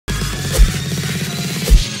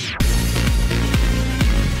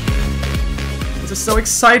so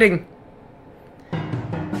exciting.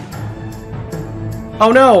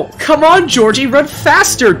 Oh no! Come on, Georgie! Run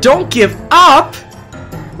faster! Don't give up!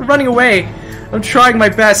 We're running away. I'm trying my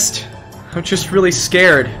best. I'm just really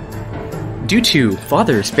scared. Due to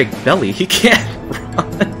Father's big belly, he can't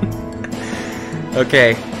run.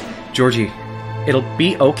 Okay, Georgie, it'll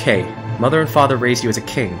be okay. Mother and Father raised you as a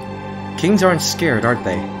king. Kings aren't scared, aren't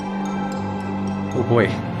they? Oh boy.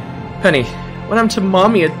 Penny, what happened to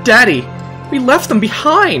Mommy and Daddy? We left them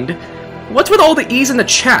behind! What's with all the E's in the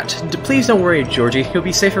chat? Please don't worry, Georgie. You'll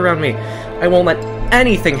be safe around me. I won't let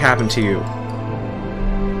anything happen to you.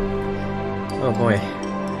 Oh boy.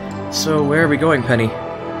 So where are we going, Penny?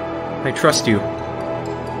 I trust you.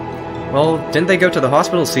 Well, didn't they go to the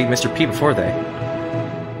hospital to see Mr. P before they?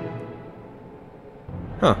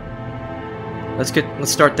 Huh.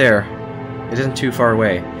 Let's start there. It isn't too far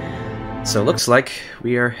away. So looks like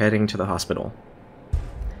we are heading to the hospital.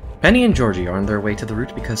 Penny and Georgie are on their way to the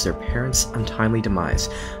route because their parents' untimely demise,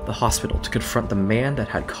 the hospital, to confront the man that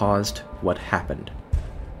had caused what happened.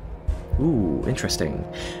 Ooh, interesting.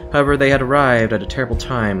 However, they had arrived at a terrible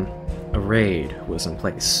time. A raid was in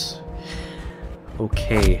place.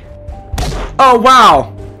 Okay. Oh,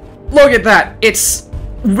 wow! Look at that! It's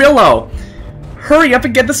Willow! Hurry up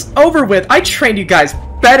and get this over with! I trained you guys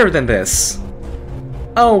better than this!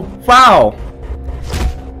 Oh, wow!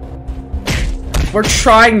 We're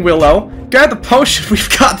trying, Willow! Grab the potion, we've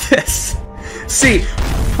got this! See,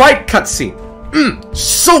 fight cutscene!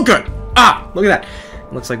 So good! Ah, look at that!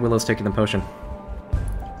 Looks like Willow's taking the potion.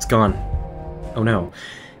 It's gone. Oh no.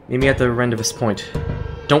 Meet me at the Rendezvous point.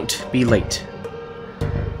 Don't be late.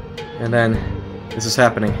 And then, this is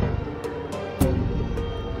happening.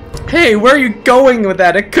 Hey, where are you going with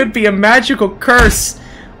that? It could be a magical curse!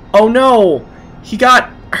 Oh no! He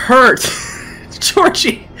got hurt!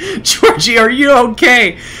 Georgie! Georgie, are you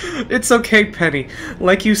okay? It's okay, Penny.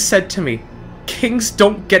 Like you said to me, kings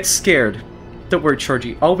don't get scared. Don't worry,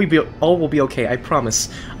 Georgie. All will be okay, I promise.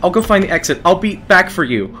 I'll go find the exit. I'll be back for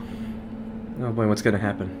you. Oh boy, what's gonna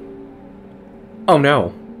happen? Oh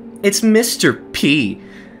no. It's Mr. P.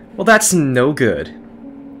 Well, that's no good.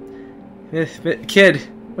 Kid,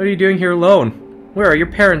 what are you doing here alone? Where are your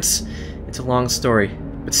parents? It's a long story,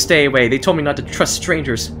 but stay away. They told me not to trust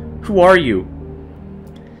strangers. Who are you?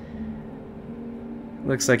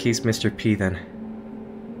 Looks like he's Mr. P then.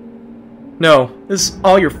 No, this is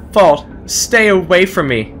all your fault. Stay away from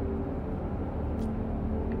me.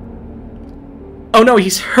 Oh no,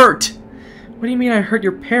 he's hurt! What do you mean I hurt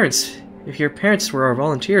your parents? If your parents were our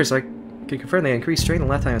volunteers, I can confirm they increased strength the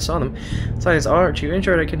last time I saw them. Besides, aren't you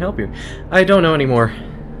injured? I can help you. I don't know anymore.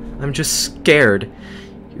 I'm just scared.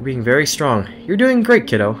 You're being very strong. You're doing great,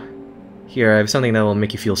 kiddo. Here, I have something that will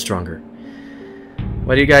make you feel stronger.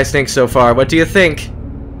 What do you guys think so far? What do you think?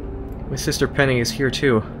 My sister Penny is here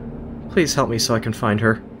too. Please help me so I can find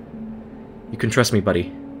her. You can trust me,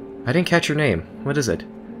 buddy. I didn't catch your name. What is it?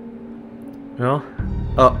 Well,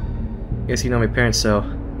 oh, guess you know my parents, so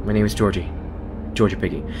my name is Georgie. Georgie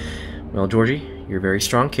Piggy. Well, Georgie, you're a very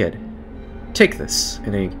strong kid. Take this,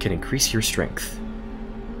 and it can increase your strength.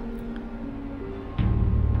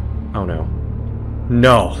 Oh no.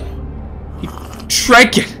 No! You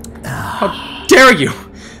drank it! How dare you!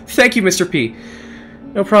 Thank you, Mr. P.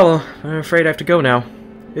 No problem. I'm afraid I have to go now.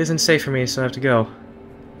 It isn't safe for me, so I have to go.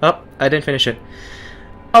 Oh, I didn't finish it.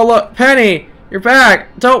 Oh look, Penny! You're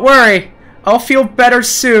back! Don't worry! I'll feel better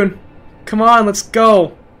soon! Come on, let's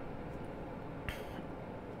go!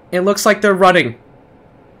 It looks like they're running.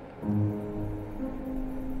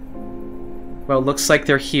 Well, it looks like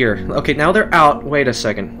they're here. Okay, now they're out. Wait a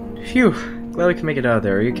second. Phew. Glad we can make it out of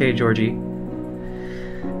there. Are you okay, Georgie?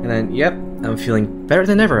 And then, yep, I'm feeling better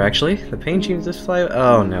than ever, actually. The pain seems to fly...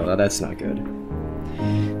 Oh, no, that's not good.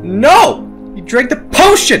 No! You drank the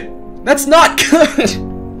potion! That's not good!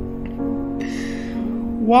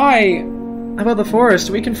 Why? How about the forest?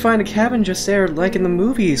 We can find a cabin just there, like in the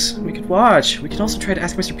movies. We could watch. We could also try to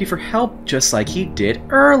ask Mr. P for help, just like he did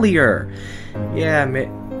earlier. Yeah,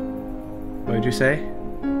 what did you say?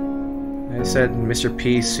 I said Mr.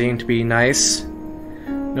 P seemed to be nice.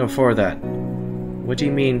 No, for that. What do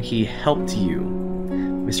you mean he helped you?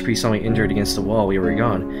 Mr. P saw me injured against the wall. We were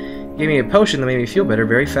gone. He gave me a potion that made me feel better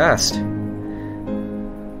very fast.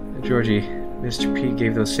 Georgie, Mr. P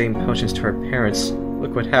gave those same potions to our parents.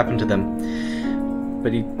 Look what happened to them.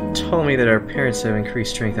 But he told me that our parents have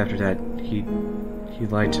increased strength after that. He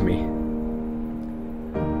lied to me.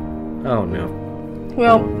 Oh no.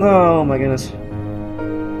 Well, oh my goodness.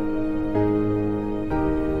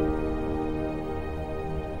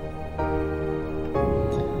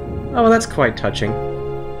 Oh, well, that's quite touching.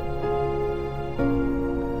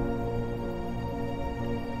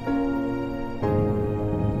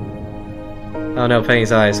 Oh no,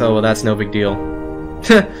 Penny's eyes. Oh, well, that's no big deal.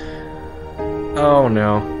 Oh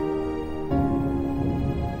no.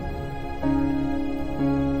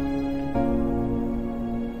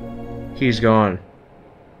 He's gone.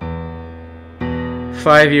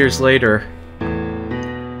 5 years later.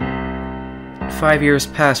 5 years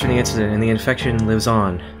passed from the incident, and the infection lives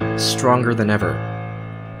on, stronger than ever.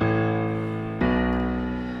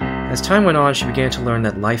 As time went on, she began to learn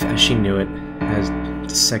that life as she knew it has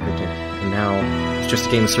disintegrated, and now it's just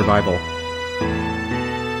a game of survival.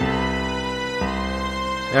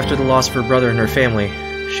 After the loss of her brother and her family,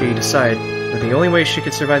 she decided that the only way she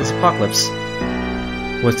could survive this apocalypse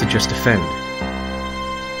was to just defend.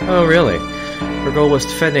 Oh, really? Her goal was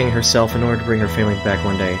defending herself in order to bring her family back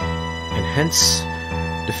one day, and hence,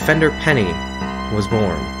 Defender Penny was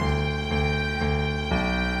born.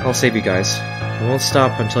 I'll save you guys. I won't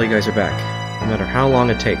stop until you guys are back, no matter how long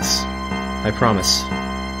it takes. I promise.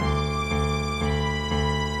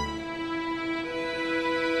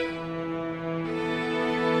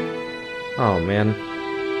 Oh, man.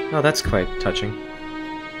 Oh, that's quite touching.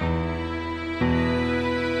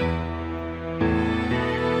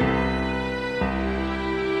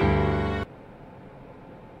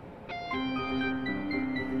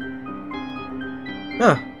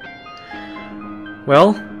 Huh.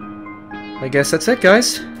 Well, I guess that's it,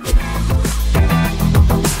 guys.